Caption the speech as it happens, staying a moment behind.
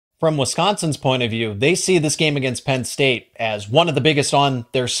From Wisconsin's point of view, they see this game against Penn State as one of the biggest on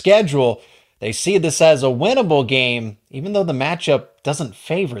their schedule. They see this as a winnable game, even though the matchup doesn't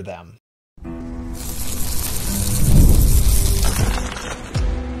favor them.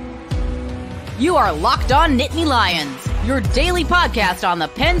 You are Locked On Nittany Lions, your daily podcast on the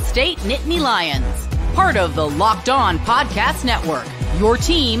Penn State Nittany Lions. Part of the Locked On Podcast Network, your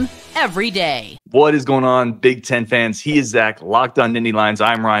team every day. What is going on, Big Ten fans? He is Zach, Locked On Nittany Lions.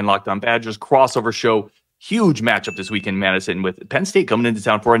 I'm Ryan, Locked On Badgers. Crossover show. Huge matchup this weekend in Madison with Penn State coming into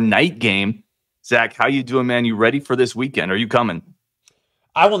town for a night game. Zach, how you doing, man? You ready for this weekend? Are you coming?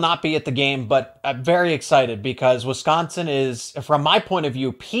 I will not be at the game, but I'm very excited because Wisconsin is, from my point of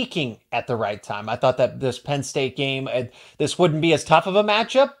view, peaking at the right time. I thought that this Penn State game, this wouldn't be as tough of a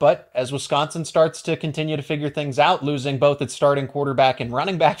matchup, but as Wisconsin starts to continue to figure things out, losing both its starting quarterback and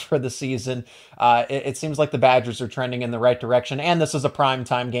running back for the season, it seems like the Badgers are trending in the right direction, and this is a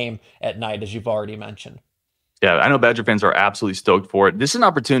primetime game at night, as you've already mentioned. Yeah, I know Badger fans are absolutely stoked for it. This is an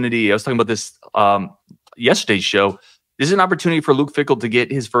opportunity. I was talking about this yesterday's show. This is an opportunity for Luke Fickell to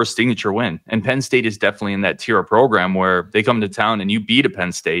get his first signature win. And Penn State is definitely in that tier of program where they come to town and you beat a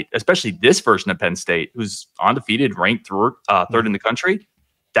Penn State, especially this version of Penn State, who's undefeated, ranked third in the country.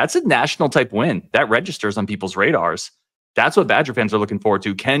 That's a national type win. That registers on people's radars. That's what Badger fans are looking forward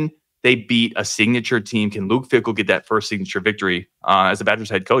to. Can they beat a signature team? Can Luke Fickell get that first signature victory? As the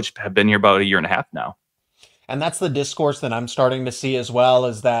Badgers head coach, have been here about a year and a half now. And that's the discourse that I'm starting to see as well,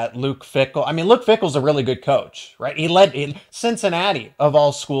 is that Luke Fickell's a really good coach, right? He led Cincinnati, of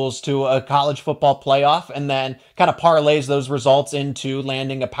all schools, to a college football playoff and then kind of parlays those results into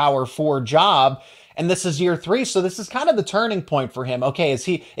landing a Power 4 job. And this is year 3, so this is kind of the turning point for him. Okay,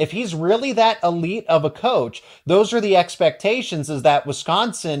 if he's really that elite of a coach, those are the expectations, is that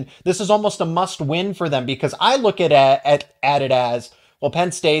Wisconsin, this is almost a must win for them, because I look at it as, well,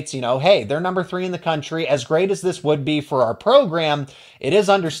 Penn State's, hey, they're number 3 in the country. As great as this would be for our program, it is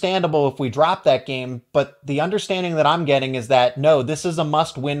understandable if we drop that game. But the understanding that I'm getting is that, no, this is a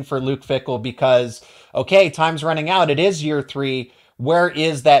must win for Luke Fickell because, okay, time's running out. It is year 3. Where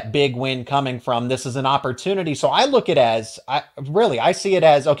is that big win coming from? This is an opportunity. So I look at it as, I see it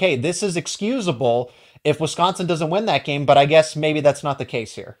as, okay, this is excusable if Wisconsin doesn't win that game, but I guess maybe that's not the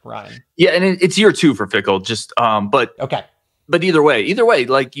case here, Ryan. Yeah, and it's year 2 for Fickell. Okay. But either way,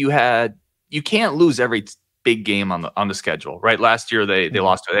 like you can't lose every big game on the schedule, right? Last year they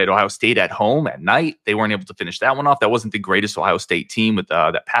lost to Ohio State at home at night. They weren't able to finish that one off. That wasn't the greatest Ohio State team with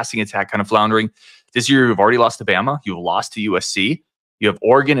that passing attack kind of floundering. This year you've already lost to Bama. You've lost to USC. You have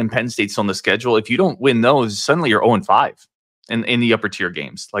Oregon and Penn State still on the schedule. If you don't win those, suddenly you're 0-5 in the upper tier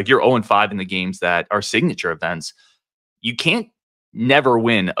games. Like you're 0-5 in the games that are signature events. You can't never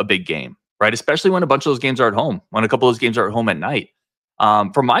win a big game, right? Especially when a bunch of those games are at home, when a couple of those games are at home at night.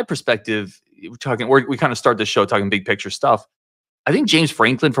 From my perspective, we kind of start the show talking big picture stuff. I think James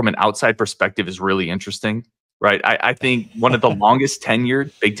Franklin from an outside perspective is really interesting, right? I think one of the longest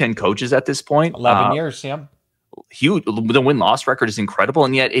tenured Big Ten coaches at this point. 11 years, yeah. Huge. The win-loss record is incredible,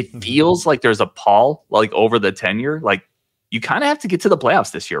 and yet it feels like there's a pall like over the tenure. Like you kind of have to get to the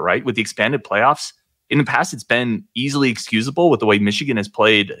playoffs this year, right? With the expanded playoffs. In the past, it's been easily excusable with the way Michigan has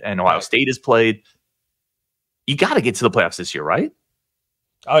played and Ohio State has played. You got to get to the playoffs this year, right?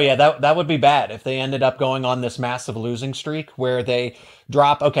 Oh, yeah, that would be bad if they ended up going on this massive losing streak where they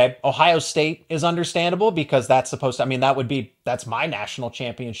drop. Okay, Ohio State is understandable because that's supposed to, that's my national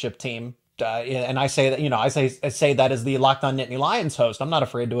championship team. And I say that, I say that as the Locked On Nittany Lions host. I'm not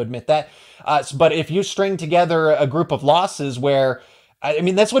afraid to admit that. But if you string together a group of losses where,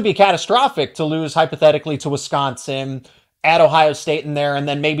 this would be catastrophic to lose hypothetically to Wisconsin, at Ohio State in there, and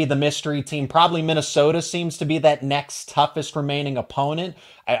then maybe the mystery team. Probably Minnesota seems to be that next toughest remaining opponent.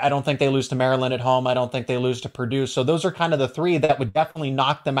 I don't think they lose to Maryland at home. I don't think they lose to Purdue. So those are kind of the 3 that would definitely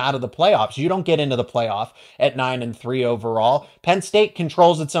knock them out of the playoffs. You don't get into the playoff at 9-3 overall. Penn State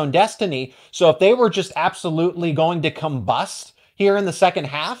controls its own destiny. So if they were just absolutely going to combust here in the second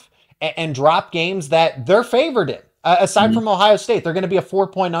half and drop games that they're favored in, aside from Ohio State, they're going to be a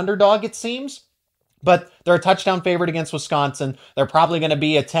 4-point underdog, it seems. But they're a touchdown favorite against Wisconsin. They're probably going to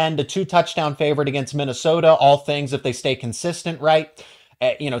be a 10-2 touchdown favorite against Minnesota. All things if they stay consistent, right?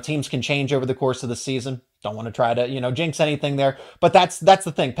 Teams can change over the course of the season. Don't want to try to, jinx anything there. But that's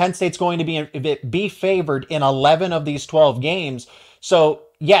the thing. Penn State's going to be favored in 11 of these 12 games. So,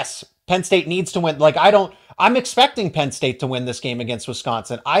 yes, Penn State needs to win. I'm expecting Penn State to win this game against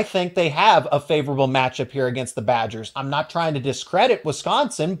Wisconsin. I think they have a favorable matchup here against the Badgers. I'm not trying to discredit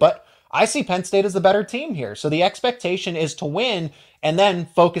Wisconsin, but I see Penn State as the better team here. So the expectation is to win and then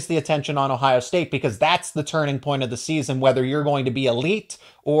focus the attention on Ohio State, because that's the turning point of the season, whether you're going to be elite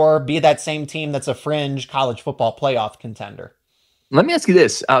or be that same team that's a fringe college football playoff contender. Let me ask you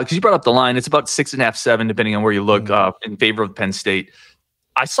this, because you brought up the line. It's about 6.5, 7, depending on where you look, in favor of Penn State.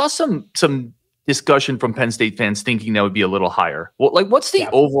 I saw some discussion from Penn State fans thinking that would be a little higher. Well, like, what's the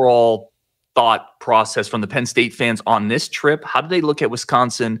overall thought process from the Penn State fans on this trip? How do they look at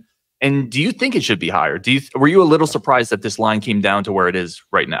Wisconsin? And do you think it should be higher? Were you a little surprised that this line came down to where it is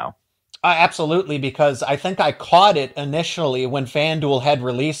right now? Absolutely, because I think I caught it initially when FanDuel had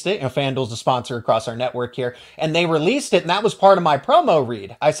released it. You know, FanDuel's a sponsor across our network here, and they released it, and that was part of my promo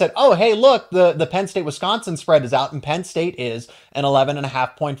read. I said, oh, hey, look, the Penn State-Wisconsin spread is out, and Penn State is an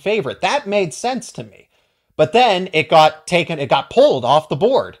 11.5-point favorite. That made sense to me. But then it got pulled off the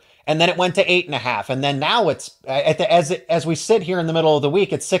board. And then it went to 8.5. And then now it's, as we sit here in the middle of the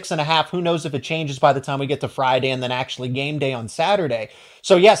week, it's 6.5. Who knows if it changes by the time we get to Friday and then actually game day on Saturday.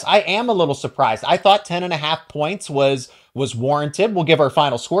 So yes, I am a little surprised. I thought 10.5 points was warranted. We'll give our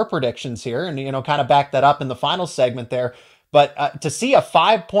final score predictions here and, you know, kind of back that up in the final segment there. But to see a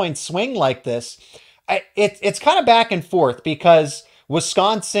 5-point swing like this, it's kind of back and forth, because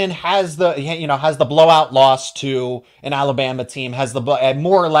Wisconsin has the blowout loss to an Alabama team, has the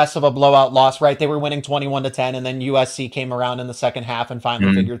more or less of a blowout loss, right? They were winning 21-10, and then USC came around in the second half and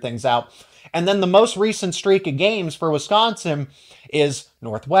finally figured things out. And then the most recent streak of games for Wisconsin is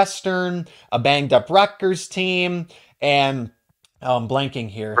Northwestern, a banged up Rutgers team, and I'm blanking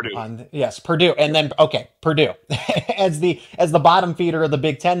here on Purdue. And then, Purdue as the bottom feeder of the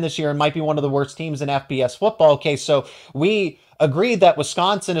Big Ten this year, and might be one of the worst teams in FBS football. Okay, so we agreed that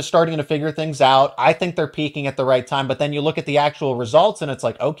Wisconsin is starting to figure things out. I think they're peaking at the right time, but then you look at the actual results and it's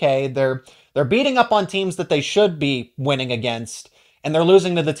like, okay, they're beating up on teams that they should be winning against, and they're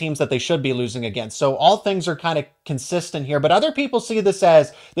losing to the teams that they should be losing against. So all things are kind of consistent here, but other people see this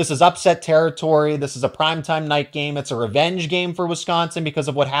as, this is upset territory. This is a primetime night game. It's a revenge game for Wisconsin because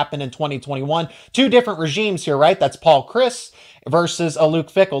of what happened in 2021. Two different regimes here, right? That's Paul Chryst versus a Luke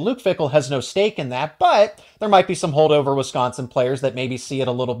Fickell. Luke Fickell has no stake in that, but there might be some holdover Wisconsin players that maybe see it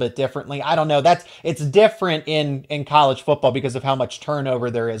a little bit differently. I don't know. It's different in college football because of how much turnover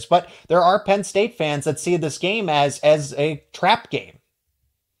there is. But there are Penn State fans that see this game as a trap game.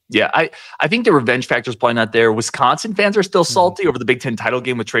 Yeah, I think the revenge factor is probably not there. Wisconsin fans are still salty over the Big Ten title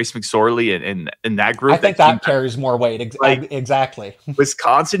game with Trace McSorley and that group. I think that carries more weight. Exactly.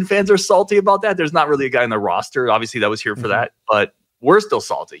 Wisconsin fans are salty about that. There's not really a guy in the roster, obviously, that was here for that, but we're still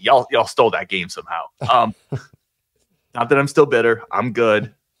salty. Y'all stole that game somehow. Not that I'm still bitter. I'm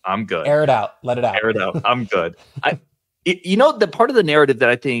good. Air it out. Let it out. Air it out. I'm good. The part of the narrative that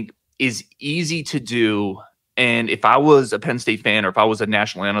I think is easy to do, and if I was a Penn State fan or if I was a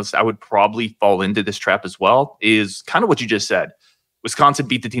national analyst, I would probably fall into this trap as well, is kind of what you just said. Wisconsin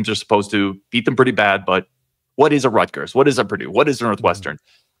beat the teams they're supposed to, beat them pretty bad, but what is a Rutgers? What is a Purdue? What is a Northwestern?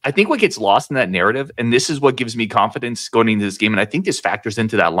 I think what gets lost in that narrative, and this is what gives me confidence going into this game, and I think this factors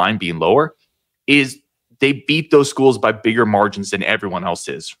into that line being lower, is they beat those schools by bigger margins than everyone else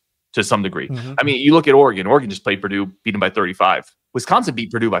is to some degree. I mean, you look at Oregon. Oregon just played Purdue, beat them by 35. Wisconsin beat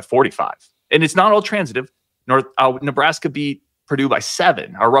Purdue by 45. And it's not all transitive. Nebraska beat Purdue by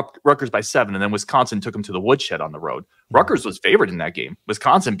 7, or Rutgers by 7, and then Wisconsin took them to the woodshed on the road. Rutgers was favored in that game.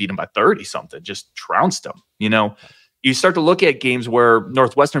 Wisconsin beat them by 30-something, just trounced them. You know, you start to look at games where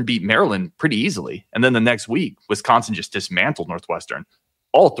Northwestern beat Maryland pretty easily, and then the next week, Wisconsin just dismantled Northwestern.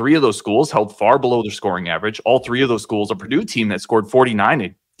 All three of those schools held far below their scoring average. All three of those schools, a Purdue team that scored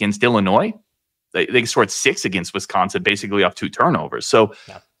 49 against Illinois, they scored 6 against Wisconsin, basically off 2 turnovers. So,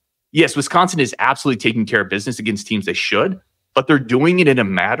 yes, Wisconsin is absolutely taking care of business against teams they should, but they're doing it in a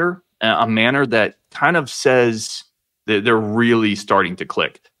manner that kind of says that they're really starting to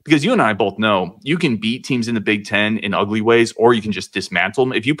click. Because you and I both know you can beat teams in the Big Ten in ugly ways, or you can just dismantle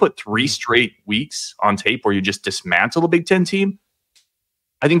them. If you put 3 straight weeks on tape where you just dismantle a Big Ten team,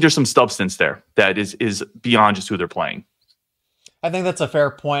 I think there's some substance there that is beyond just who they're playing. I think that's a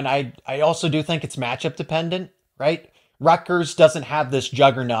fair point. I also do think it's matchup dependent, right? Rutgers doesn't have this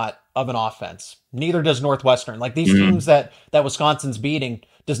juggernaut of an offense. Neither does Northwestern. Like these teams that Wisconsin's beating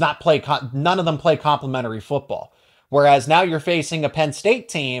none of them play complementary football. Whereas now you're facing a Penn State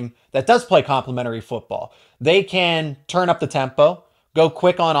team that does play complementary football. They can turn up the tempo, go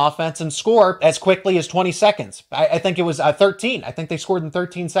quick on offense, and score as quickly as 20 seconds. I think it was 13. I think they scored in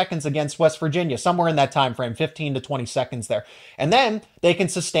 13 seconds against West Virginia, somewhere in that time frame, 15 to 20 seconds there. And then they can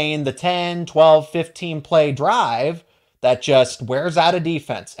sustain the 10, 12, 15 play drive that just wears out a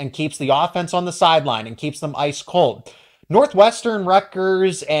defense and keeps the offense on the sideline and keeps them ice cold. Northwestern,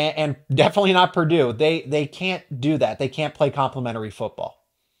 Rutgers, and definitely not Purdue. They can't do that. They can't play complementary football.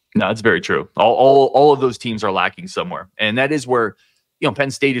 No, it's very true. All of those teams are lacking somewhere. And that is where, Penn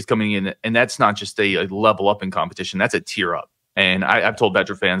State is coming in, and that's not just a level up in competition. That's a tier up. And I've told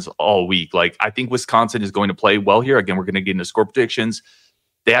Badger fans all week, like, I think Wisconsin is going to play well here. Again, we're going to get into score predictions.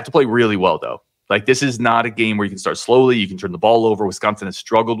 They have to play really well, though. Like, this is not a game where you can start slowly. You can turn the ball over. Wisconsin has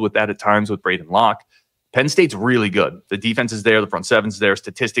struggled with that at times with Braden Locke. Penn State's really good. The defense is there. The front seven's there.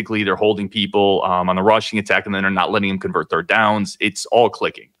 Statistically, they're holding people on the rushing attack, and then they're not letting them convert third downs. It's all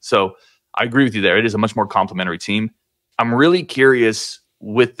clicking. So I agree with you there. It is a much more complimentary team. I'm really curious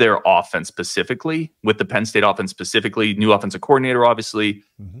with their offense specifically, with the Penn State offense specifically, new offensive coordinator, obviously.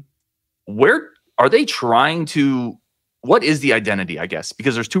 Where are they trying to, what is the identity, I guess?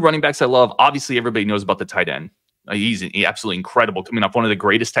 Because there's two running backs I love. Obviously, everybody knows about the tight end. He's absolutely incredible, coming off one of the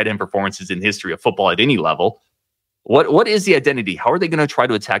greatest tight end performances in history of football at any level. What is the identity? How are they going to try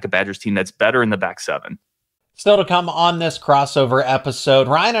to attack a Badgers team that's better in the back seven? Still to come on this crossover episode,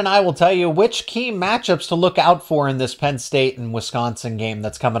 Ryan and I will tell you which key matchups to look out for in this Penn State and Wisconsin game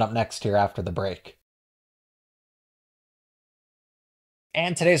that's coming up next here after the break.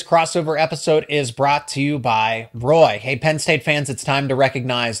 And today's crossover episode is brought to you by Roy. Hey, Penn State fans, it's time to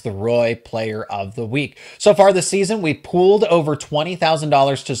recognize the Roy Player of the Week. So far this season, we pooled over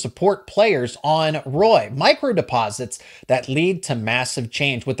 $20,000 to support players on Roy. Micro deposits that lead to massive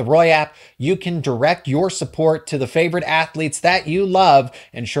change. With the Roy app, you can direct your support to the favorite athletes that you love,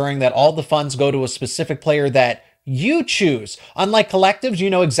 ensuring that all the funds go to a specific player that you choose. Unlike collectives, you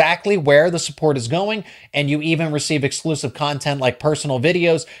know exactly where the support is going, and you even receive exclusive content like personal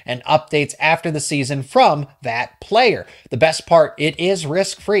videos and updates after the season from that player. The best part, it is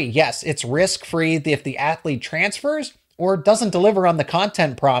risk-free. Yes, it's risk-free if the athlete transfers or doesn't deliver on the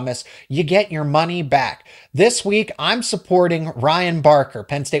content promise. You get your money back. This week, I'm supporting Ryan Barker.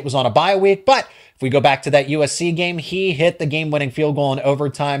 Penn State was on a bye week, but if we go back to that USC game, he hit the game-winning field goal in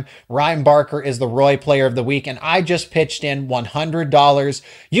overtime. Ryan Barker is the Roy Player of the Week, and I just pitched in $100.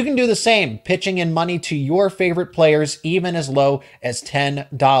 You can do the same, pitching in money to your favorite players, even as low as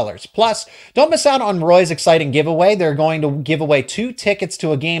 $10. Plus, don't miss out on Roy's exciting giveaway. They're going to give away 2 tickets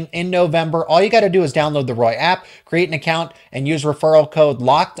to a game in November. All you got to do is download the Roy app, create an account, and use referral code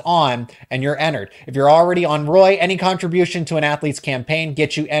LOCKEDON, and you're entered. If you're already on Roy, any contribution to an athlete's campaign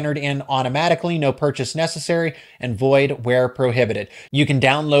gets you entered in automatically. No purchase necessary and void where prohibited. You can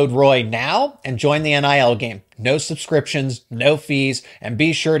download Roy now and join the NIL game. No subscriptions, no fees, and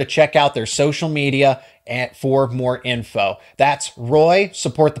be sure to check out their social media for more info. That's Roy.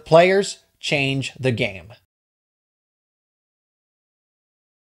 Support the players, change the game.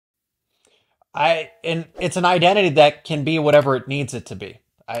 And it's an identity that can be whatever it needs it to be.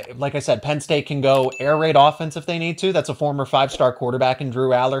 Like I said, Penn State can go air raid offense if they need to. That's a former 5-star quarterback in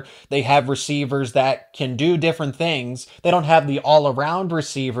Drew Aller. They have receivers that can do different things. They don't have the all-around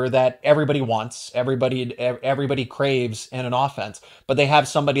receiver that everybody wants, everybody craves in an offense. But they have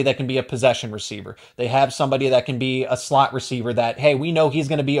somebody that can be a possession receiver. They have somebody that can be a slot receiver that, hey, we know he's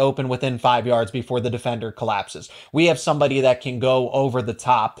going to be open within 5 yards before the defender collapses. We have somebody that can go over the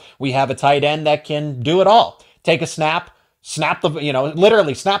top. We have a tight end that can do it all. Take a snap,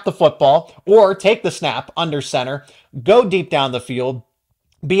 literally snap the football, or take the snap under center, go deep down the field,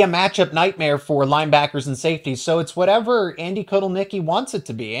 be a matchup nightmare for linebackers and safeties. So it's whatever Andy Kotelnicki wants it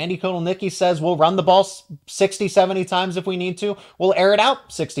to be. Andy Kotelnicki says we'll run the ball 60, 70 times if we need to. We'll air it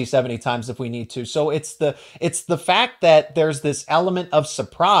out 60, 70 times if we need to. So it's the fact that there's this element of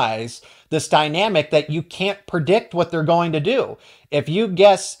surprise, this dynamic that you can't predict what they're going to do. If you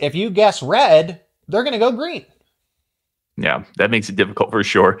guess red, they're going to go green. Yeah, that makes it difficult for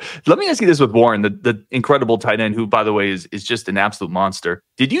sure. Let me ask you this with Warren, the incredible tight end, who, by the way, is just an absolute monster.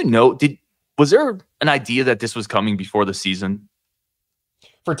 Did you know, was there an idea that this was coming before the season?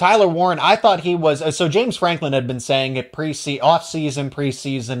 For Tyler Warren, I thought he was, so James Franklin had been saying it off-season,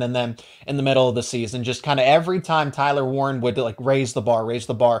 preseason, and then in the middle of the season, just kind of every time Tyler Warren would like raise the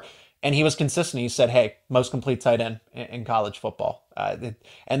bar. And he was consistent. He said, hey, most complete tight end in college football.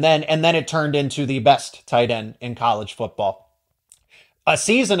 And then it turned into the best tight end in college football. A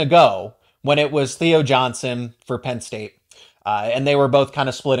season ago, when it was Theo Johnson for Penn State, and they were both kind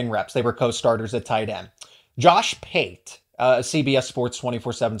of splitting reps. They were co-starters at tight end. Josh Pate, CBS Sports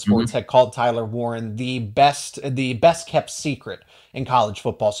 24/7 Sports, had called Tyler Warren the best kept secret in college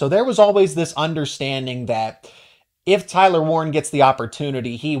football. So there was always this understanding that if Tyler Warren gets the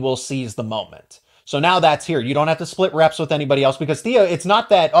opportunity, he will seize the moment. So now that's here. You don't have to split reps with anybody else because it's not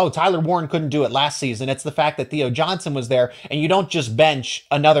that, oh, Tyler Warren couldn't do it last season. It's the fact that Theo Johnson was there, and you don't just bench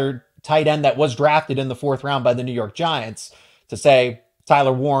another tight end that was drafted in the 4th round by the New York Giants, to say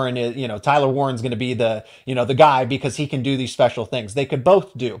Tyler Warren is, Tyler Warren's going to be the guy because he can do these special things. They could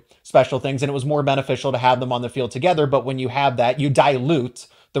both do special things, and it was more beneficial to have them on the field together. But when you have that, you dilute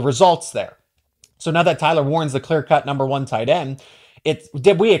the results there. So now that Tyler Warren's the clear-cut number 1 tight end,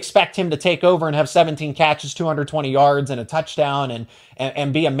 did we expect him to take over and have 17 catches, 220 yards, and a touchdown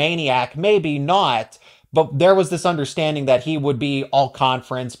and be a maniac? Maybe not. But there was this understanding that he would be all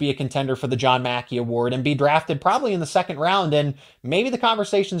conference, be a contender for the John Mackey Award, and be drafted probably in the 2nd round. And maybe the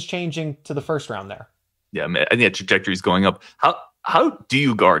conversation's changing to the 1st round there. Yeah, I think that trajectory is going up. How do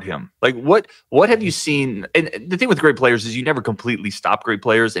you guard him? Like, what have you seen? And the thing with great players is you never completely stop great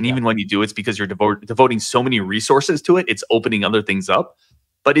players. And even when you do, it's because you're devoting so many resources to it. It's opening other things up.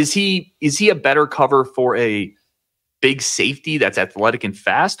 But is he a better cover for a big safety that's athletic and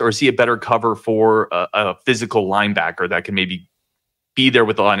fast? Or is he a better cover for a physical linebacker that can maybe be there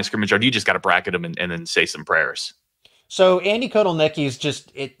with the line of scrimmage? Or do you just got to bracket him and then say some prayers? So Andy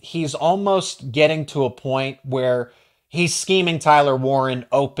Kotelnicki's he's almost getting to a point where he's scheming Tyler Warren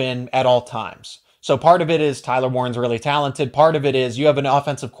open at all times. So part of it is Tyler Warren's really talented. Part of it is you have an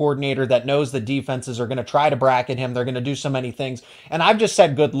offensive coordinator that knows the defenses are going to try to bracket him. They're going to do so many things. And I've just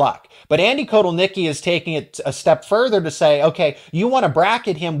said good luck. But Andy Kotelnicki is taking it a step further to say, okay, you want to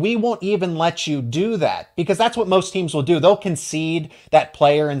bracket him, we won't even let you do that. Because that's what most teams will do. They'll concede that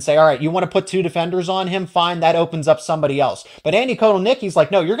player and say, all right, you want to put 2 defenders on him? Fine, that opens up somebody else. But Andy Kotelnicki's like,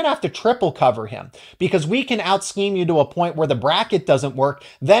 no, you're going to have to triple cover him. Because we can out-scheme you to a point where the bracket doesn't work.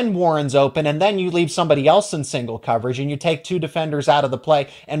 Then Warren's open, and then you leave somebody else in single coverage, and you take 2 defenders out of the play,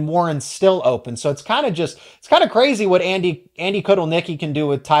 and Warren's still open. So it's kind of crazy what Andy Kotelnicki can do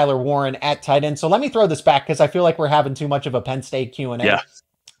with Tyler Warren at tight end. So let me throw this back because I feel like we're having too much of a Penn State Q&A. Yeah.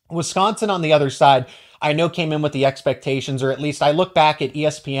 Wisconsin on the other side, I know came in with the expectations, or at least I look back at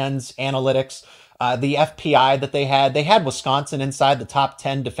ESPN's analytics, the FPI that they had Wisconsin inside the top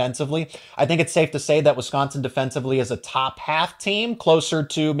 10 defensively. I think it's safe to say that Wisconsin defensively is a top half team, closer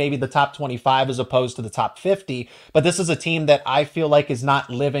to maybe the top 25 as opposed to the top 50. But this is a team that I feel like is not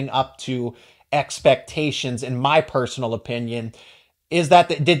living up to expectations, in my personal opinion. Is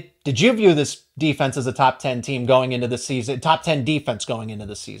that did you view this defense as a top 10 team going into the season, top 10 defense going into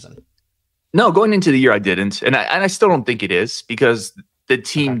the season? No, going into the year I didn't. And I still don't think it is, because the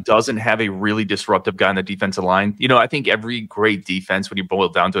team doesn't have a really disruptive guy on the defensive line. I think every great defense, when you boil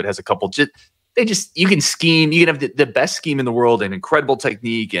it down to it, has a couple you can scheme, you can have the best scheme in the world and incredible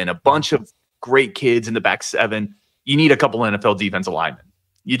technique and a bunch of great kids in the back 7. You need a couple NFL defensive linemen.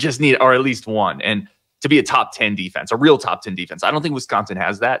 You just need, or at least one. And to be a top 10 defense, a real top 10 defense. I don't think Wisconsin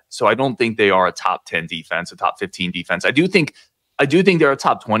has that. So I don't think they are a top 10 defense, a top 15 defense. I do think they're a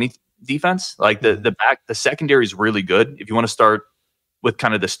top 20 defense. Like the secondary is really good. If you want to start with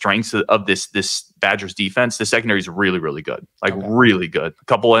kind of the strengths of this Badgers defense, the secondary is really, really good. Really good. A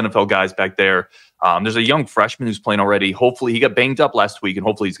couple NFL guys back there. There's a young freshman who's playing already. Hopefully he got banged up last week, and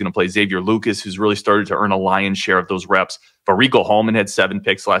hopefully he's going to play. Xavier Lucas, who's really started to earn a lion's share of those reps. But Rico Hallman had 7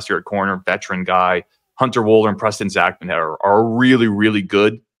 picks last year at corner, veteran guy. Hunter Wohler and Preston Zachman are a really, really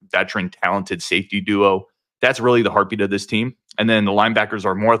good veteran, talented safety duo. That's really the heartbeat of this team. And then the linebackers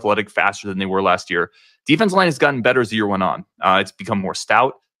are more athletic, faster than they were last year. Defensive line has gotten better as the year went on. It's become more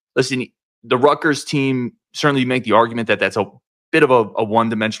stout. Listen, the Rutgers team, certainly make the argument that that's a bit of a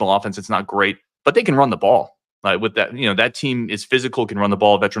one-dimensional offense. It's not great, but they can run the ball. With that, that team is physical, can run the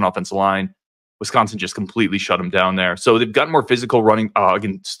ball, veteran offensive line. Wisconsin just completely shut them down there. So they've gotten more physical running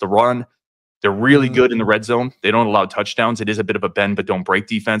against the run. They're really good in the red zone. They don't allow touchdowns. It is a bit of a bend but don't break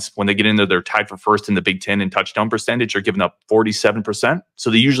defense. When they get in there, they're tied for first in the Big Ten in touchdown percentage. They're giving up 47%.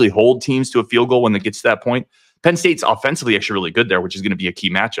 So they usually hold teams to a field goal when it gets to that point. Penn State's offensively actually really good there, which is going to be a key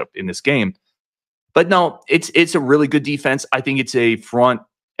matchup in this game. But no, it's a really good defense. I think it's a front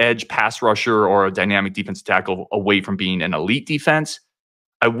edge pass rusher or a dynamic defensive tackle away from being an elite defense.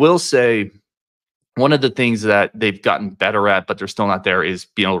 I will say one of the things that they've gotten better at, but they're still not there, is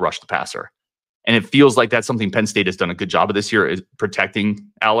being able to rush the passer. And it feels like that's something Penn State has done a good job of this year, is protecting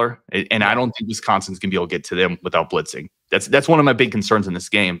Aller. And I don't think Wisconsin's going to be able to get to them without blitzing. That's one of my big concerns in this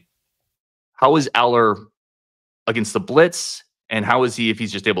game. How is Aller against the blitz? And how is he if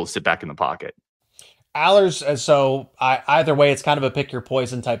he's just able to sit back in the pocket? Aller's, either way, it's kind of a pick your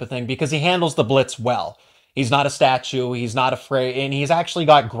poison type of thing because he handles the blitz well. He's not a statue. He's not afraid. And he's actually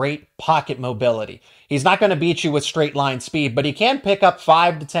got great pocket mobility. He's not going to beat you with straight line speed, but he can pick up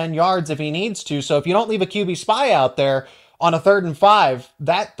 5 to 10 yards if he needs to. So if you don't leave a QB spy out there, on a 3rd and 5,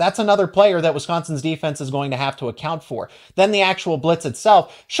 that's another player that Wisconsin's defense is going to have to account for. Then the actual blitz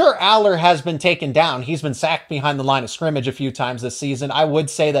itself, sure, Aller has been taken down. He's been sacked behind the line of scrimmage a few times this season. I would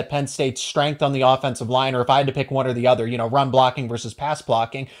say that Penn State's strength on the offensive line, or if I had to pick one or the other, run blocking versus pass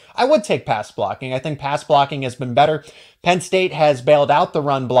blocking, I would take pass blocking. I think pass blocking has been better. Penn State has bailed out the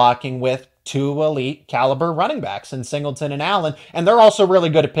run blocking with 2 elite caliber running backs in Singleton and Allen, and they're also really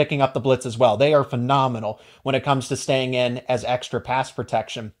good at picking up the blitz as well. They are phenomenal when it comes to staying in as extra pass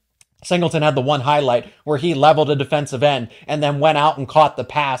protection. Singleton had the one highlight where he leveled a defensive end and then went out and caught the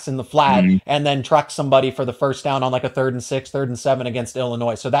pass in the flat and then trucked somebody for the first down on like a 3rd and 6, 3rd and 7 against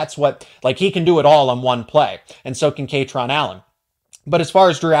Illinois. So that's what, he can do it all in one play, and so can Katron Allen. But as far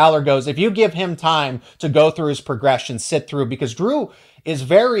as Drew Aller goes, if you give him time to go through his progression, sit through, because Drew is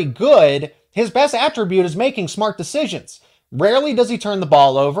very good. His best attribute is making smart decisions. Rarely does he turn the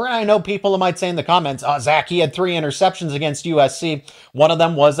ball over. And I know people might say in the comments, Zach, he had 3 interceptions against USC. One of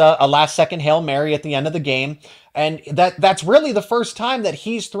them was a last-second Hail Mary at the end of the game. And that's really the first time that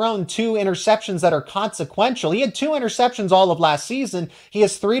he's thrown 2 interceptions that are consequential. He had 2 interceptions all of last season. He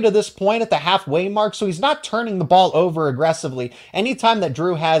has 3 to this point at the halfway mark, so he's not turning the ball over aggressively. Anytime that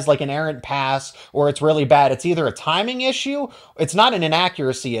Drew has like an errant pass or it's really bad, it's either a timing issue, it's not an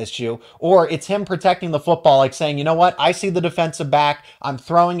inaccuracy issue, or it's him protecting the football, like saying, you know what, I see the defensive back, I'm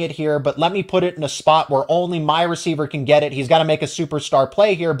throwing it here, but let me put it in a spot where only my receiver can get it. He's got to make a superstar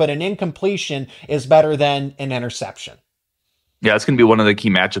play here, but an incompletion is better than an interception. Yeah, it's going to be one of the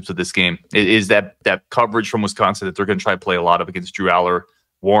key matchups of this game. It is that coverage from Wisconsin that they're going to try to play a lot of against Drew Aller,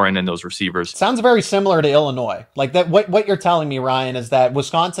 Warren, and those receivers. Sounds very similar to Illinois. Like that, what you're telling me, Ryan, is that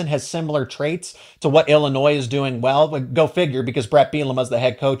Wisconsin has similar traits to what Illinois is doing well. But go figure, because Brett Bielema is the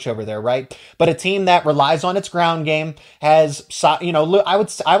head coach over there, right? But a team that relies on its ground game has,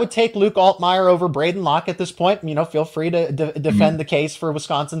 I would take Luke Altmaier over Braden Locke at this point. Feel free to defend the case for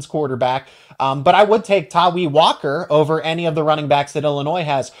Wisconsin's quarterback. But I would take Tawee Walker over any of the running backs that Illinois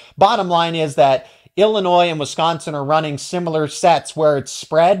has. Bottom line is that Illinois and Wisconsin are running similar sets where it's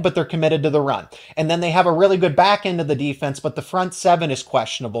spread, but they're committed to the run. And then they have a really good back end of the defense, but the front 7 is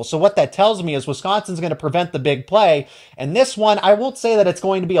questionable. So what that tells me is Wisconsin's going to prevent the big play. And this one, I won't say that it's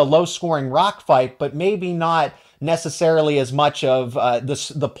going to be a low-scoring rock fight, but maybe not necessarily as much of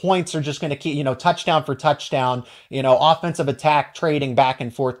the points are just going to keep, touchdown for touchdown, offensive attack trading back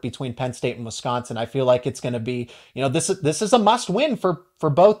and forth between Penn State and Wisconsin. I feel like it's going to be, this is a must win for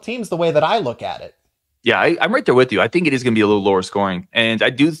both teams the way that I look at it. Yeah, I'm right there with you. I think it is going to be a little lower scoring. And I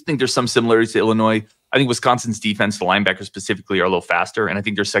do think there's some similarities to Illinois. I think Wisconsin's defense, the linebackers specifically, are a little faster. And I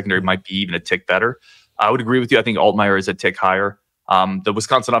think their secondary might be even a tick better. I would agree with you. I think Altmaier is a tick higher. The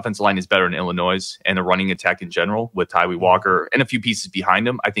Wisconsin offensive line is better than Illinois, and the running attack in general with Tawee Walker and a few pieces behind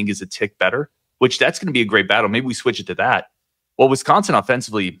him, I think is a tick better, which that's going to be a great battle. Maybe we switch it to that. Well, Wisconsin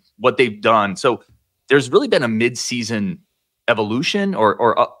offensively, what they've done. So there's really been a mid-season evolution or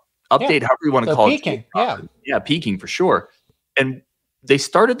update, however you want to call peaking. it. Yeah, peaking for sure. And they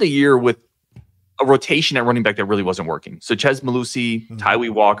started the year with a rotation at running back that really wasn't working. So Ches Malusi, Tawee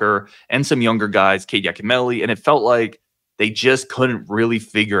Walker, and some younger guys, Cade Yakimelli, and it felt like they just couldn't really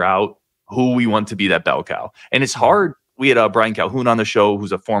figure out who we want to be that bell cow. And it's hard. We had Brian Calhoun on the show,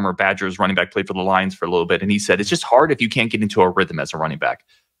 who's a former Badgers running back, played for the Lions for a little bit, and he said it's just hard if you can't get into a rhythm as a running back.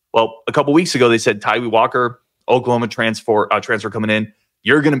 Well, a couple weeks ago, they said Tawee Walker, Oklahoma transfer coming in,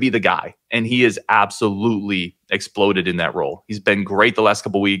 you're going to be the guy. And he has absolutely exploded in that role. He's been great the last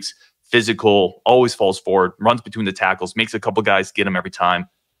couple weeks, physical, always falls forward, runs between the tackles, makes a couple guys get him every time.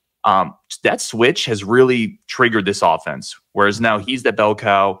 That switch has really triggered this offense, whereas now he's that bell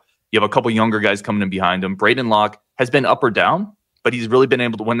cow. You have a couple younger guys coming in behind him. Braden Locke has been up or down, but he's really been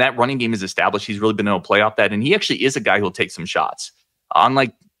able to, when that running game is established, he's really been able to play off that. And he actually is a guy who'll take some shots.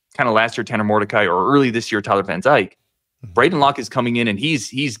 Unlike kind of last year, Tanner Mordecai, or early this year, Tyler Van Dyke, Braden Locke is coming in and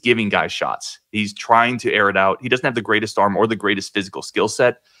he's giving guys shots. He's trying to air it out. He doesn't have the greatest arm or the greatest physical skill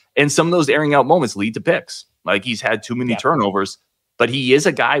set. And some of those airing out moments lead to picks. Like he's had too many turnovers, but he is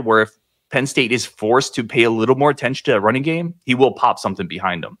a guy where if Penn State is forced to pay a little more attention to that running game, he will pop something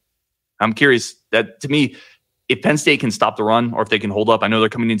behind him. I'm curious that, to me, if Penn State can stop the run or if they can hold up, I know they're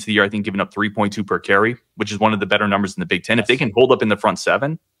coming into the year, I think, giving up 3.2 per carry, which is one of the better numbers in the Big Ten. If they can hold up in the front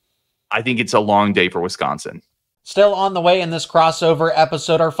 7, I think it's a long day for Wisconsin. Still on the way in this crossover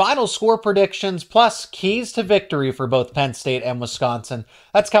episode, our final score predictions plus keys to victory for both Penn State and Wisconsin.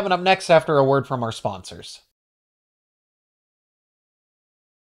 That's coming up next after a word from our sponsors.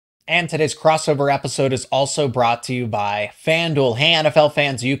 And today's crossover episode is also brought to you by FanDuel. Hey, NFL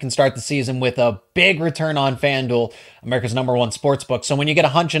fans, you can start the season with a big return on FanDuel, America's #1 sportsbook. So when you get a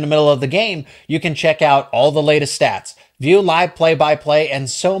hunch in the middle of the game, you can check out all the latest stats, view live play-by-play, and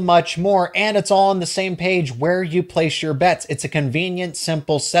so much more. And it's all on the same page where you place your bets. It's a convenient,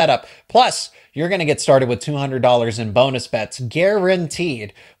 simple setup. Plus, you're going to get started with $200 in bonus bets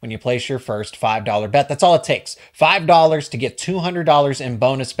guaranteed when you place your first $5 bet. That's all it takes. $5 to get $200 in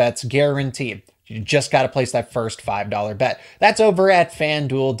bonus bets guaranteed. You just got to place that first $5 bet. That's over at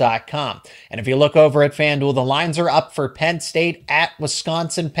FanDuel.com. And if you look over at FanDuel, the lines are up for Penn State at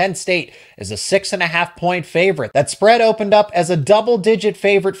Wisconsin. Penn State is a 6.5-point favorite. That spread opened up as a double-digit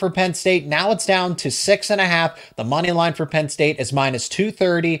favorite for Penn State. Now it's down to 6.5. The money line for Penn State is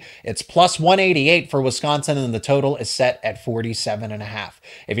 -230. It's +188 for Wisconsin, and the total is set at 47.5.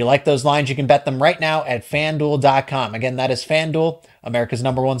 If you like those lines, you can bet them right now at FanDuel.com. Again, that is FanDuel, America's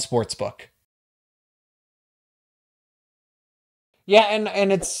 #1 sportsbook. Yeah,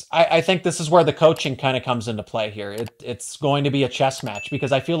 and it's I think this is where the coaching kind of comes into play here. It's going to be a chess match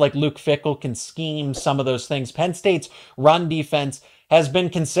because I feel like Luke Fickell can scheme some of those things. Penn State's run defense has been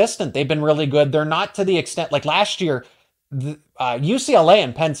consistent. They've been really good. They're not to the extent like last year. UCLA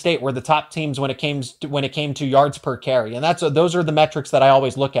and Penn State were the top teams when it came to yards per carry, and those are the metrics that I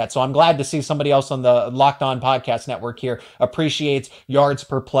always look at. So I'm glad to see somebody else on the Locked On Podcast Network here appreciates yards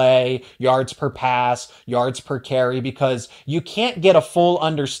per play, yards per pass, yards per carry, because you can't get a full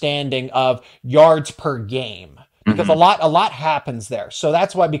understanding of yards per game. Because a lot happens there. So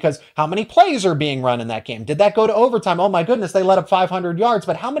that's why, because how many plays are being run in that game? Did that go to overtime? Oh my goodness, they let up 500 yards,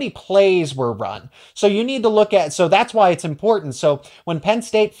 but how many plays were run? So you need to look at, so that's why it's important. So when Penn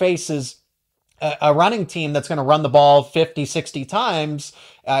State faces a running team that's going to run the ball 50, 60 times,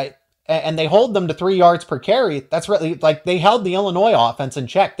 and they hold them to 3 yards per carry, that's really like they held the Illinois offense in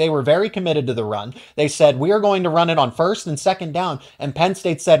check. They were very committed to the run. They said, we are going to run it on first and second down. And Penn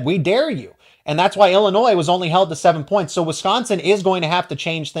State said, we dare you. And that's why Illinois was only held to 7 points. So Wisconsin is going to have to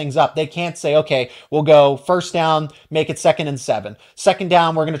change things up. They can't say, okay, we'll go first down, make it 2nd and 7. Second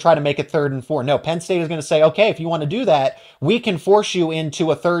down, we're going to try to make it 3rd and 4. No, Penn State is going to say, okay, if you want to do that, we can force you into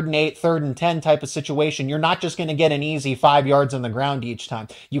a 3rd and 8, 3rd and 10 type of situation. You're not just going to get an easy 5 yards on the ground each time.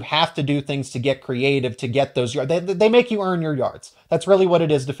 You have to do things to get creative, to get those yards. They make you earn your yards. That's really what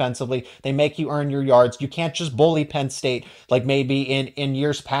it is defensively. They make you earn your yards. You can't just bully Penn State like maybe in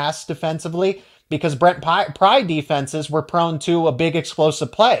years past defensively, because Brent Pry defenses were prone to a big explosive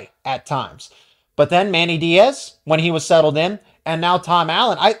play at times. But then Manny Diaz, when he was settled in, and now Tom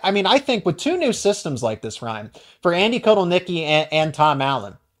Allen. I mean, I think with 2 new systems like this, Ryan, for Andy Kotelnicki and Tom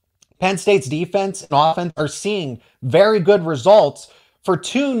Allen, Penn State's defense and offense are seeing very good results for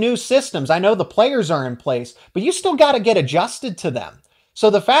 2 new systems. I know the players are in place, but you still got to get adjusted to them. So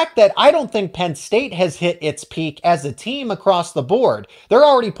the fact that I don't think Penn State has hit its peak as a team across the board, they're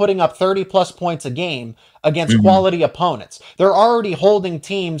already putting up 30+ points a game against quality opponents. They're already holding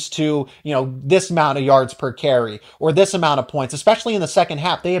teams to, this amount of yards per carry or this amount of points, especially in the second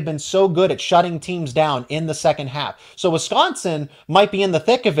half. They have been so good at shutting teams down in the second half. So Wisconsin might be in the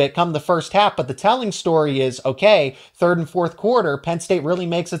thick of it come the first half, but the telling story is, okay, 3rd and 4th quarter, Penn State really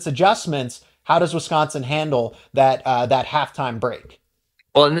makes its adjustments. How does Wisconsin handle that halftime break?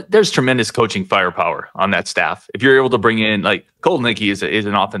 Well, and there's tremendous coaching firepower on that staff. If you're able to bring in, like, Kotelnicki is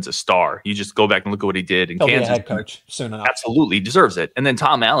an offensive star. You just go back and look at what he did in He'll Kansas. Be a head coach soon enough. Absolutely deserves it. And then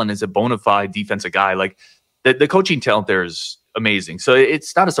Tom Allen is a bona fide defensive guy. Like, the coaching talent there is amazing. So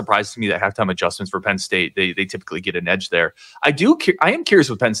it's not a surprise to me that halftime adjustments for Penn State, they typically get an edge there. I am curious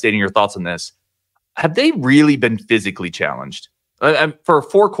with Penn State and your thoughts on this. Have they really been physically challenged? For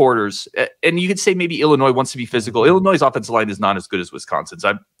 4 quarters, and you could say maybe Illinois wants to be physical. Illinois' offensive line is not as good as Wisconsin's.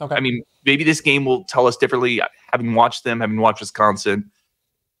 I mean, maybe this game will tell us differently. Having watched Wisconsin,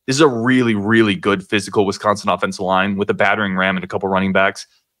 this is a really, really good physical Wisconsin offensive line with a battering ram and a couple running backs.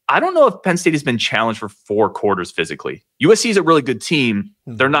 I don't know if Penn State has been challenged for 4 quarters physically. USC is a really good team.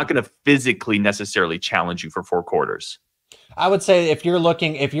 They're not going to physically necessarily challenge you for 4 quarters. I would say if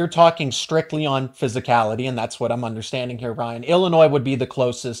you're talking strictly on physicality, and that's what I'm understanding here, Ryan, Illinois would be the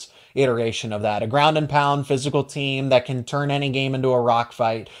closest iteration of that. A ground and pound physical team that can turn any game into a rock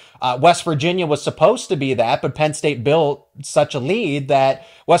fight. West Virginia was supposed to be that, but Penn State built such a lead that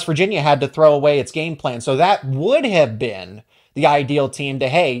West Virginia had to throw away its game plan. So that would have been the ideal team to,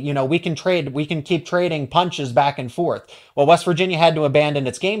 hey, we can keep trading punches back and forth. Well, West Virginia had to abandon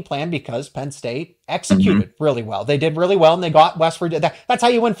its game plan because Penn State executed really well. They did really well, and they got West Virginia. That's how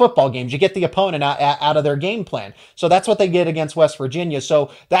you win football games. You get the opponent out of their game plan. So that's what they did against West Virginia.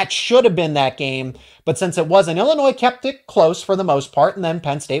 So that should have been that game. But since it wasn't, Illinois kept it close for the most part, and then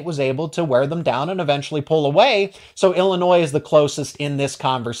Penn State was able to wear them down and eventually pull away. So Illinois is the closest in this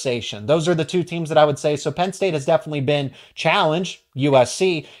conversation. Those are the two teams that I would say. So Penn State has definitely been challenged,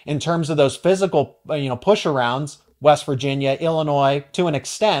 USC, in terms of those physical, push arounds, West Virginia, Illinois, to an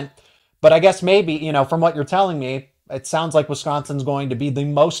extent. But I guess maybe, from what you're telling me, it sounds like Wisconsin's going to be the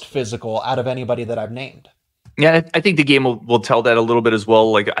most physical out of anybody that I've named. Yeah, I think the game will tell that a little bit as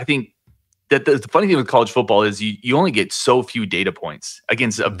well. Like, I think that the funny thing with college football is you only get so few data points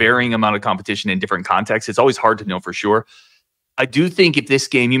against a varying amount of competition in different contexts. It's always hard to know for sure. I do think if this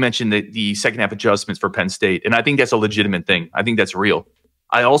game, you mentioned the second half adjustments for Penn State, and I think that's a legitimate thing. I think that's real.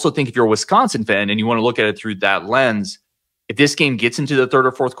 I also think if you're a Wisconsin fan and you want to look at it through that lens, if this game gets into the third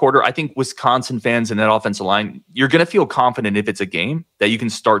or fourth quarter, I think Wisconsin fans and that offensive line, you're going to feel confident if it's a game that you can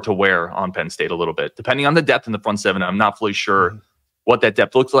start to wear on Penn State a little bit, depending on the depth in the front seven. I'm not fully sure what that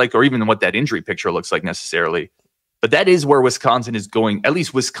depth looks like or even what that injury picture looks like necessarily. But that is where Wisconsin is going. At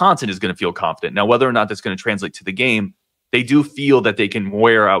least Wisconsin is going to feel confident. Now, whether or not that's going to translate to the game, they do feel that they can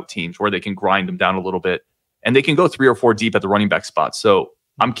wear out teams where they can grind them down a little bit and they can go 3 or 4 deep at the running back spot. So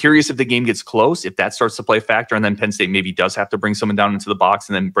I'm curious if the game gets close, if that starts to play a factor, and then Penn State maybe does have to bring someone down into the box,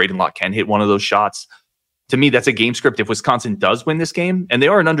 and then Braden Locke can hit one of those shots. To me, that's a game script. If Wisconsin does win this game, and they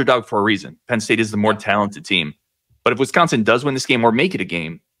are an underdog for a reason, Penn State is the more talented team. But if Wisconsin does win this game or make it a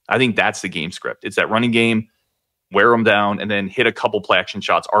game, I think that's the game script. It's that running game, wear them down, and then hit a couple play action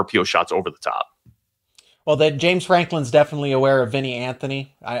shots, RPO shots over the top. Well, that James Franklin's definitely aware of Vinny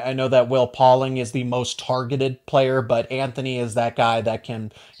Anthony. I know that Will Pauling is the most targeted player, but Anthony is that guy that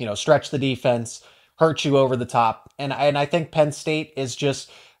can, stretch the defense, hurt you over the top. And I think Penn State is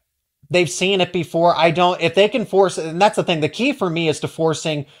just, they've seen it before. If they can force it, and that's the thing, the key for me is to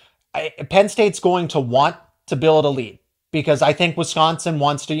forcing, Penn State's going to want to build a lead. Because I think Wisconsin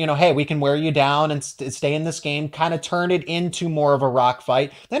wants to, hey, we can wear you down and stay in this game, kind of turn it into more of a rock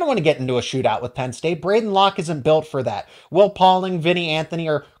fight. They don't want to get into a shootout with Penn State. Braden Locke isn't built for that. Will Pauling, Vinny Anthony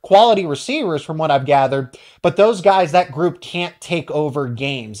are quality receivers from what I've gathered, but those guys, that group can't take over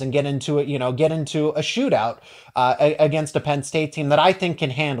games and get into it, get into a shootout against a Penn State team that I think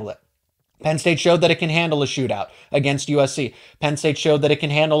can handle it. Penn State showed that it can handle a shootout against USC. Penn State showed that it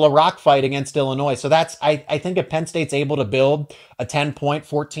can handle a rock fight against Illinois. So I think if Penn State's able to build a 10-point,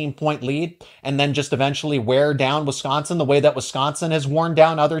 14-point lead and then just eventually wear down Wisconsin the way that Wisconsin has worn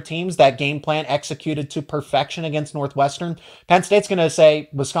down other teams, that game plan executed to perfection against Northwestern, Penn State's going to say,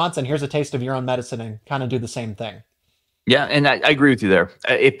 Wisconsin, here's a taste of your own medicine, and kind of do the same thing. Yeah, and I agree with you there.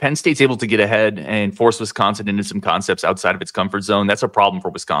 If Penn State's able to get ahead and force Wisconsin into some concepts outside of its comfort zone, that's a problem for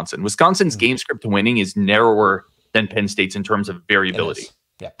Wisconsin. Wisconsin's game script to winning is narrower than Penn State's in terms of variability.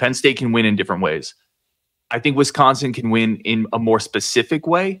 Yeah. Penn State can win in different ways. I think Wisconsin can win in a more specific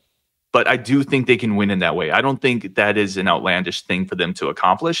way, but I do think they can win in that way. I don't think that is an outlandish thing for them to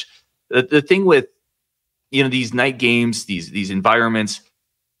accomplish. The thing with these night games, these environments,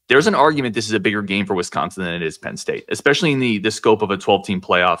 there's an argument this is a bigger game for Wisconsin than it is Penn State, especially in the scope of a 12-team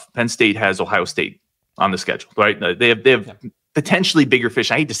playoff. Penn State has Ohio State on the schedule, right? They have potentially bigger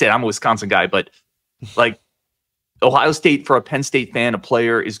fish. I hate to say it, I'm a Wisconsin guy, but like Ohio State, for a Penn State fan, a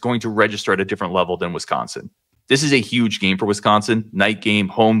player is going to register at a different level than Wisconsin. This is a huge game for Wisconsin, night game,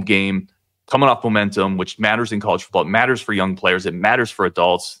 home game, coming off momentum, which matters in college football. It matters for young players. It matters for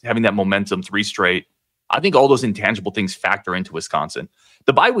adults, having that momentum 3 straight. I think all those intangible things factor into Wisconsin.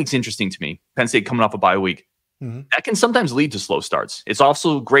 The bye week's interesting to me. Penn State coming off a bye week. That can sometimes lead to slow starts. It's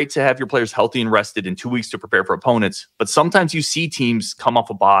also great to have your players healthy and rested in 2 weeks to prepare for opponents. But sometimes you see teams come off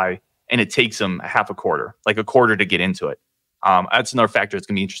a bye and it takes them a half a quarter, like a quarter to get into it. That's another factor that's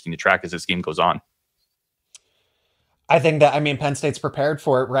going to be interesting to track as this game goes on. I think that, Penn State's prepared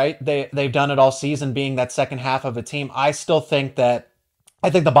for it, right? They've done it all season, being that second half of a team. I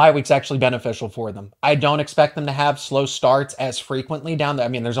think the bye week's actually beneficial for them. I don't expect them to have slow starts as frequently down there.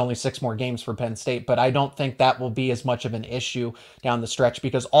 There's only 6 more games for Penn State, but I don't think that will be as much of an issue down the stretch,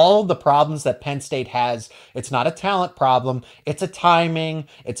 because all of the problems that Penn State has, it's not a talent problem. It's a timing.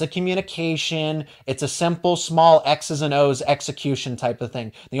 It's a communication. It's a simple, small X's and O's execution type of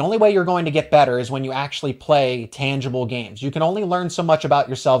thing. The only way you're going to get better is when you actually play tangible games. You can only learn so much about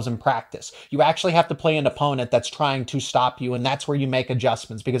yourselves in practice. You actually have to play an opponent that's trying to stop you, and that's where you make adjustments,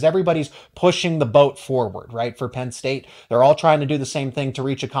 because everybody's pushing the boat forward, right? For Penn State, they're all trying to do the same thing to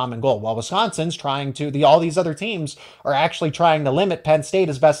reach a common goal, while Wisconsin's trying to, all these other teams are actually trying to limit Penn State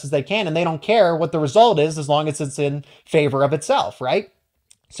as best as they can, and they don't care what the result is as long as it's in favor of itself, right?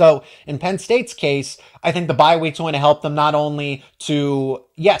 So in Penn State's case, I think the bye week's going to help them not only to,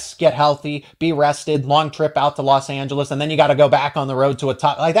 yes, get healthy, be rested, long trip out to Los Angeles, and then you got to go back on the road to a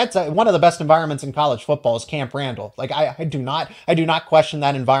top, like that's one of the best environments in college football is Camp Randall. Like I do not question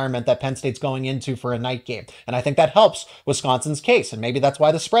that environment that Penn State's going into for a night game. And I think that helps Wisconsin's case. And maybe that's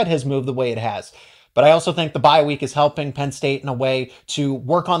why the spread has moved the way it has. But I also think the bye week is helping Penn State in a way to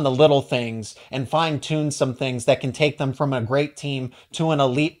work on the little things and fine-tune some things that can take them from a great team to an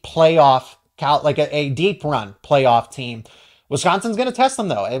elite playoff, like a deep run playoff team. Wisconsin's going to test them,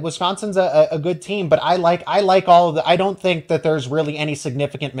 though. Wisconsin's a good team, but I like all of the. I don't think that there's really any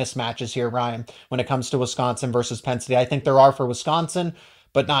significant mismatches here, Ryan, when it comes to Wisconsin versus Penn State. I think there are for Wisconsin,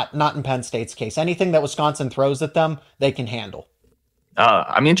 but not in Penn State's case. Anything that Wisconsin throws at them, they can handle.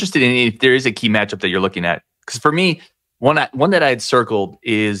 I'm interested in if there is a key matchup that you're looking at. Because for me, one that I had circled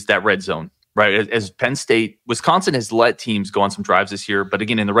is that red zone, right? As Penn State, Wisconsin has let teams go on some drives this year. But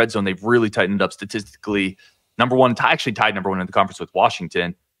again, in the red zone, they've really tightened up statistically. Number one, actually tied number one in the conference with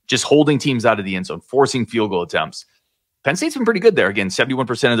Washington, just holding teams out of the end zone, forcing field goal attempts. Penn State's been pretty good there. Again,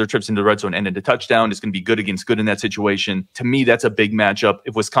 71% of their trips into the red zone ended in a touchdown. It's going to be good against good in that situation. To me, that's a big matchup.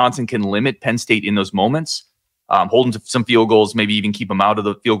 If Wisconsin can limit Penn State in those moments, holding to some field goals, maybe even keep them out of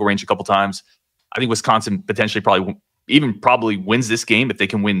the field goal range a couple times, I think Wisconsin potentially probably wins this game if they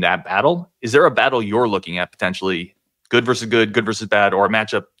can win that battle. Is there a battle you're looking at potentially, good versus bad, or a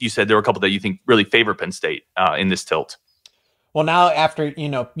matchup? You said there were a couple that you think really favor Penn State in this tilt. Well, now after,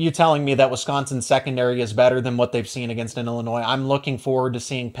 you telling me that Wisconsin's secondary is better than what they've seen against an Illinois, I'm looking forward to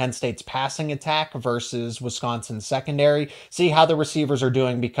seeing Penn State's passing attack versus Wisconsin's secondary, see how the receivers are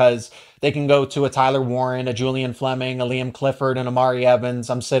doing, because they can go to a Tyler Warren, a Julian Fleming, a Liam Clifford, and Amari Evans.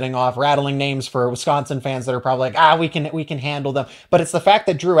 I'm sitting off rattling names for Wisconsin fans that are probably like, we can handle them. But it's the fact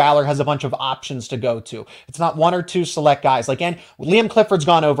that Drew Aller has a bunch of options to go to. It's not one or two select guys. And Liam Clifford's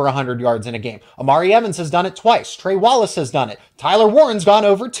gone over 100 yards in a game. Amari Evans has done it twice. Trey Wallace has done it. Tyler Warren's gone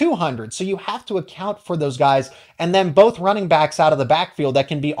over 200. So you have to account for those guys. And then both running backs out of the backfield that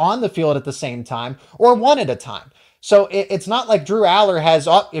can be on the field at the same time or one at a time. So it's not like Drew Aller has,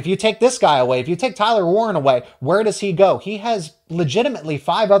 if you take this guy away, if you take Tyler Warren away, where does he go? He has legitimately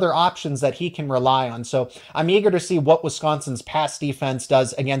 5 other options that he can rely on. So I'm eager to see what Wisconsin's pass defense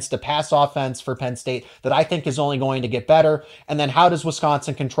does against a pass offense for Penn State that I think is only going to get better. And then how does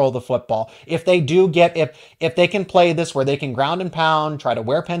Wisconsin control the football? If they do if they can play this where they can ground and pound, try to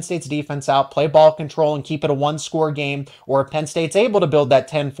wear Penn State's defense out, play ball control and keep it a 1-score game, or if Penn State's able to build that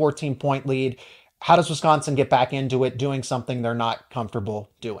 10, 14-point lead, how does Wisconsin get back into it doing something they're not comfortable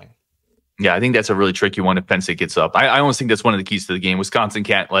doing? Yeah, I think that's a really tricky one if Penn State gets up. I almost think that's one of the keys to the game. Wisconsin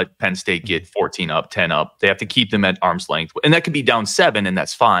can't let Penn State get 14 up, 10 up. They have to keep them at arm's length. And that could be down 7, and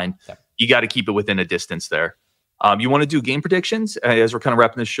that's fine. Yeah. You got to keep it within a distance there. You want to do game predictions? As we're kind of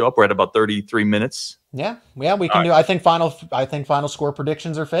wrapping this show up, we're at about 33 minutes. Yeah, we can do. I think final score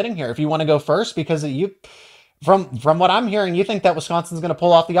predictions are fitting here. If you want to go first, because From what I'm hearing, you think that Wisconsin's going to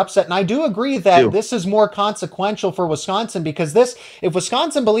pull off the upset. And I do agree that this is more consequential for Wisconsin because if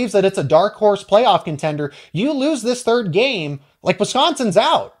Wisconsin believes that it's a dark horse playoff contender, you lose this third game, Wisconsin's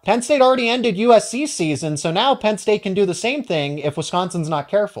out. Penn State already ended USC's season, so now Penn State can do the same thing if Wisconsin's not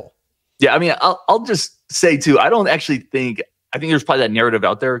careful. Yeah, I mean, I'll just say, too, I think there's probably that narrative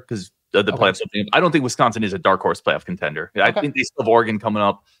out there because the playoffs. I don't think Wisconsin is a dark horse playoff contender. Okay. I think they still have Oregon coming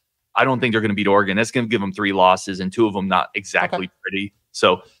up. I don't think they're going to beat Oregon. That's going to give them 3 losses and 2 of them not exactly pretty.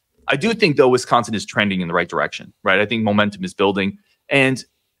 So I do think, though, Wisconsin is trending in the right direction, right? I think momentum is building. And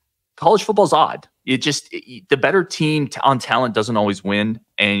college football is odd. The better team on talent doesn't always win.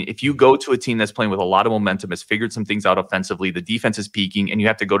 And if you go to a team that's playing with a lot of momentum, has figured some things out offensively, the defense is peaking, and you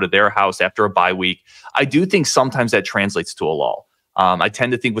have to go to their house after a bye week, I do think sometimes that translates to a lull. I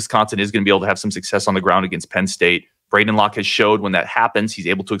tend to think Wisconsin is going to be able to have some success on the ground against Penn State. Braden Locke has showed when that happens, he's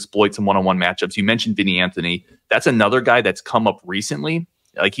able to exploit some one-on-one matchups. You mentioned Vinny Anthony. That's another guy that's come up recently.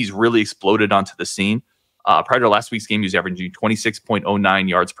 He's really exploded onto the scene. Prior to last week's game, he was averaging 26.09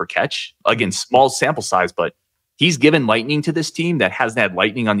 yards per catch. Again, small sample size, but he's given lightning to this team that hasn't had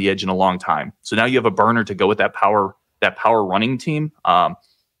lightning on the edge in a long time. So now you have a burner to go with that power running team.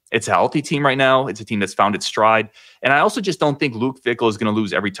 It's a healthy team right now. It's a team that's found its stride. And I also just don't think Luke Fickell is going to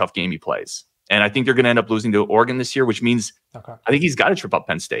lose every tough game he plays. And I think they're going to end up losing to Oregon this year, which means I think he's got to trip up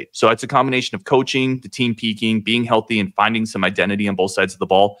Penn State. So it's a combination of coaching, the team peaking, being healthy, and finding some identity on both sides of the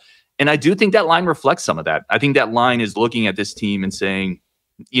ball. And I do think that line reflects some of that. I think that line is looking at this team and saying,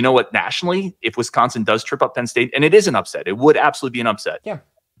 you know what, nationally, if Wisconsin does trip up Penn State, and it is an upset, it would absolutely be an upset. Yeah.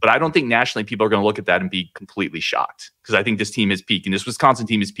 But I don't think nationally people are going to look at that and be completely shocked because I think this team is peaking. This Wisconsin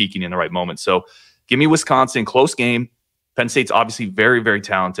team is peaking in the right moment. So give me Wisconsin, close game. Penn State's obviously very, very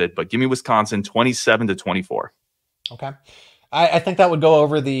talented, but give me Wisconsin 27-24. Okay. I think that would go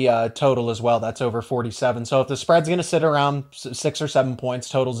over the total as well. That's over 47. So if the spread's going to sit around 6 or 7 points,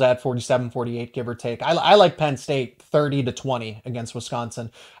 total's at 47, 48, give or take. I like Penn State 30-20 against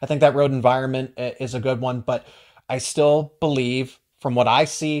Wisconsin. I think that road environment is a good one, but I still believe from what I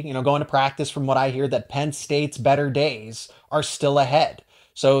see, going to practice, from what I hear, that Penn State's better days are still ahead.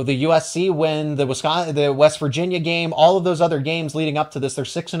 So the USC win, the West Virginia game, all of those other games leading up to this, they're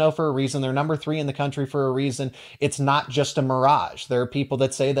 6-0 for a reason. They're number 3 in the country for a reason. It's not just a mirage. There are people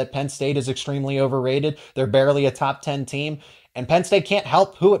that say that Penn State is extremely overrated. They're barely a top 10 team. And Penn State can't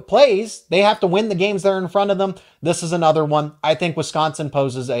help who it plays. They have to win the games that are in front of them. This is another one. I think Wisconsin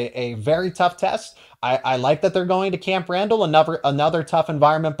poses a very tough test. I like that they're going to Camp Randall, another tough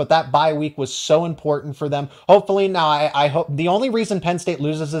environment, but that bye week was so important for them. Hopefully now, I hope the only reason Penn State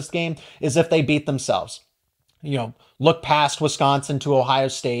loses this game is if they beat themselves. Look past Wisconsin to Ohio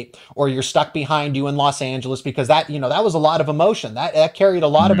State, or you're stuck behind you in Los Angeles, because that was a lot of emotion. That carried a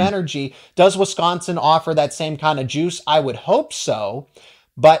lot of energy. Does Wisconsin offer that same kind of juice? I would hope so,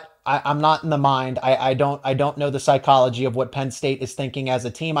 but I'm not in the mind. I don't know the psychology of what Penn State is thinking as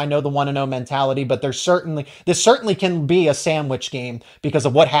a team. I know the 1-0 mentality, but this certainly can be a sandwich game because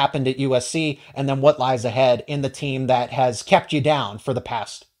of what happened at USC and then what lies ahead in the team that has kept you down for the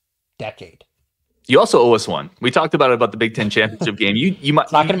past decade. You also owe us one. We talked about the Big Ten championship game. You might.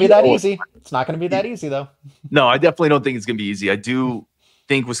 It's not going to be that easy. It's not going to be that easy, though. No, I definitely don't think it's going to be easy. I do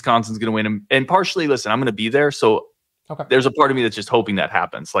think Wisconsin's going to win, and partially, listen, I'm going to be there, so there's a part of me that's just hoping that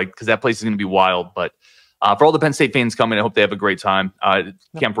happens, because that place is going to be wild. But for all the Penn State fans coming, I hope they have a great time.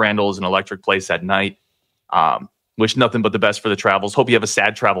 Camp Randall is an electric place at night. Wish nothing but the best for the travels. Hope you have a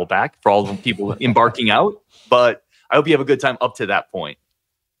sad travel back for all the people embarking out, but I hope you have a good time up to that point.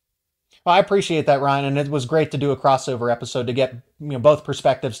 Well, I appreciate that, Ryan, and it was great to do a crossover episode to get both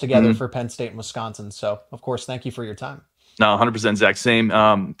perspectives together for Penn State and Wisconsin. So, of course, thank you for your time. No, 100%, Zach. Same.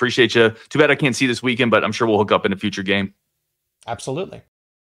 Appreciate you. Too bad I can't see this weekend, but I'm sure we'll hook up in a future game. Absolutely.